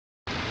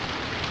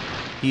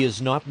He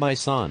is not my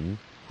son.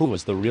 Who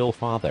was the real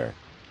father?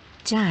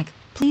 Jack,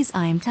 please,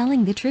 I am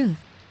telling the truth.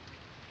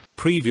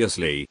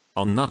 Previously,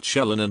 on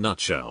Nutshell in a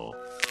Nutshell.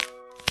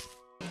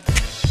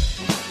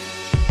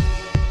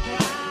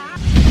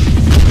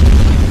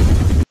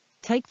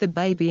 Take the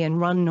baby and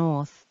run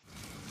north.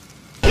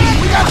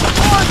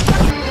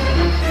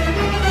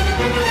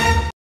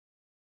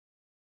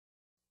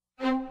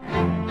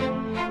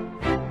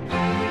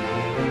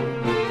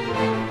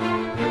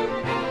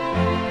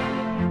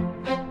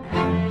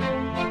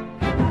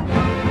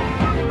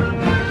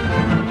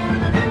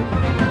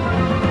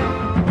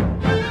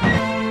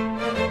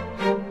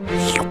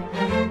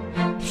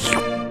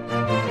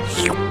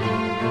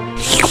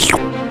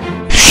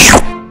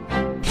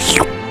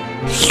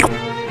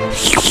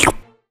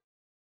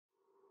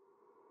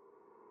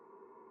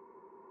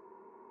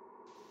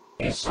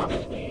 He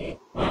summoned me,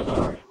 my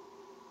lord.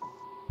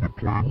 The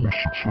plan was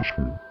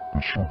successful.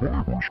 The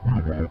survivors we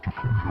allowed to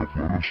free have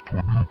led us to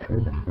a new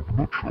colony of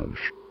nutshells.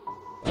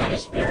 That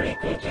is very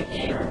good to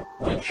hear.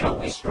 When shall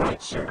we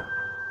strike, sir?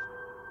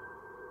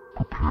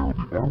 Prepare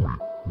the army.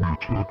 We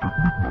attack at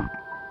midnight.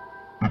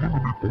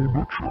 Eliminate all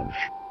nutshells.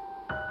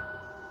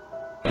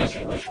 As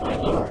you wish, my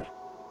lord.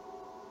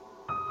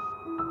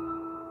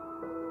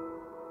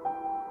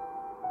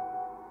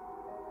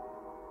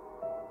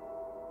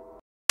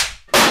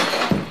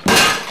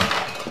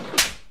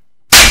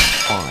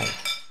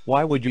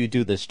 Why would you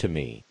do this to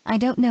me? I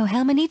don't know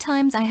how many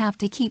times I have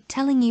to keep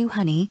telling you,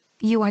 honey,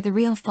 you are the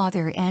real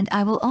father and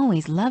I will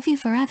always love you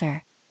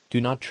forever. Do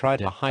not try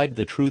to hide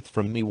the truth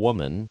from me,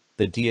 woman.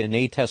 The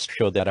DNA tests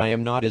show that I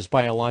am not his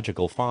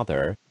biological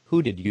father.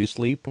 Who did you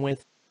sleep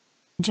with?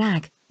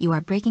 Jack, you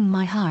are breaking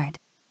my heart.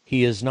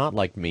 He is not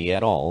like me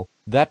at all.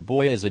 That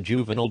boy is a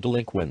juvenile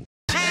delinquent.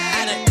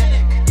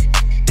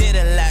 Did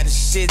a lot of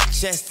shit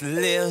just to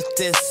live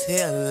this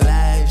here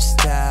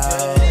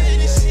lifestyle.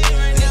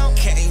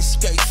 Came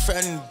straight from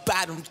the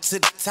bottom to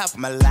the top of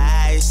my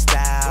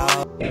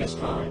lifestyle. It is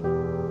time.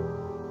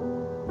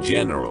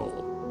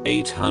 General,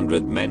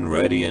 800 men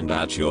ready and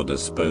at your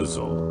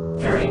disposal.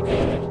 Very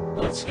good.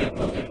 Let's get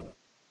moving.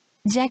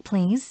 Jack,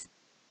 please.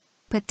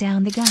 Put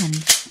down the gun.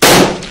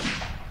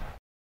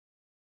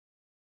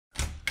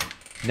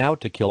 Now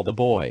to kill the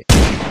boy.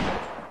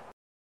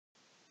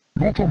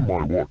 Not on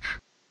my watch.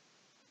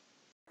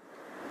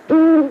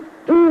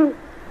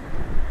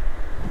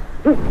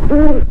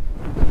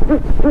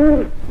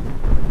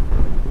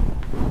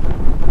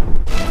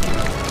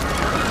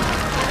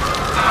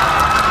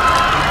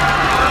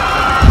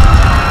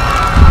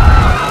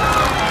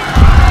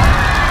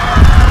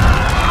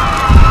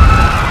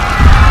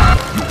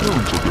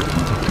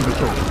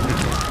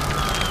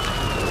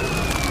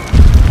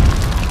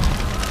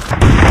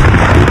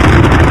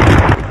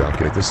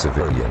 Evacuate the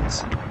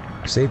civilians.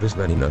 Save as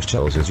many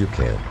nutshells as you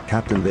can.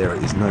 Captain, there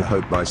is no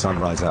hope. By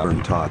sunrise our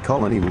entire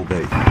colony will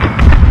be.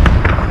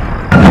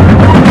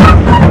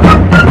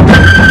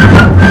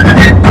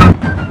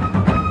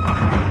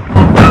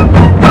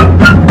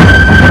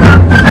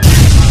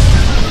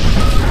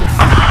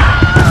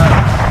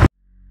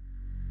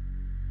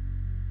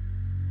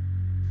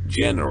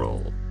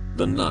 General,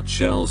 the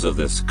nutshells of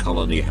this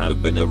colony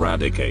have been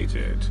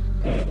eradicated.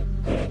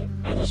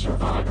 And the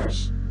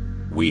survivors?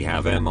 We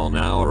have them on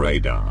our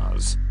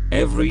radars.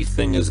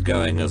 Everything is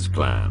going as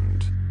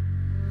planned.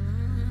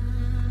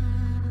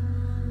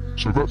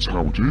 So that's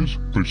how it is.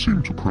 They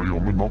seem to prey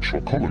on the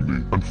nutshell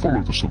colony and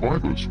follow the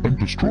survivors and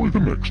destroy the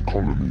next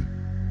colony.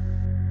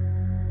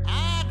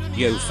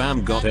 Yo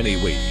fam, got any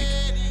weed?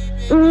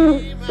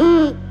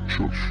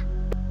 Shush.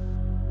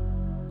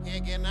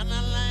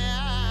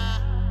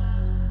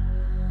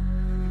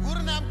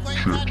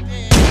 Shit.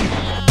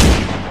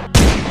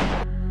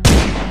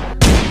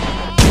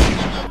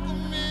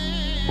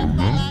 Oh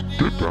no,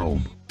 get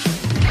down.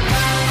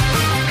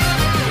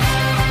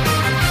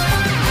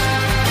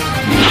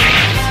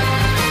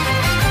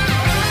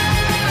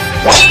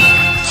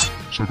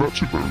 So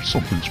that's it, there is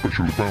something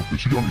special about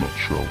this young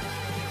nutshell.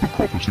 The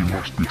prophecy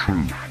must be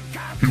true.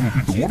 He will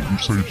be the one who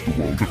saves the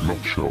world of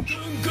nutshells.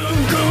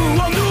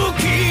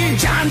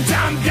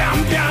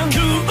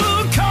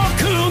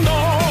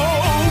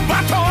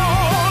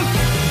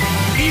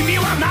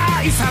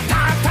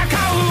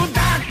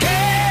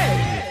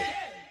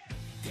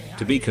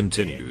 To be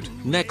continued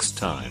next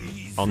time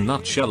on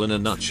Nutshell in a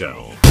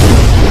Nutshell.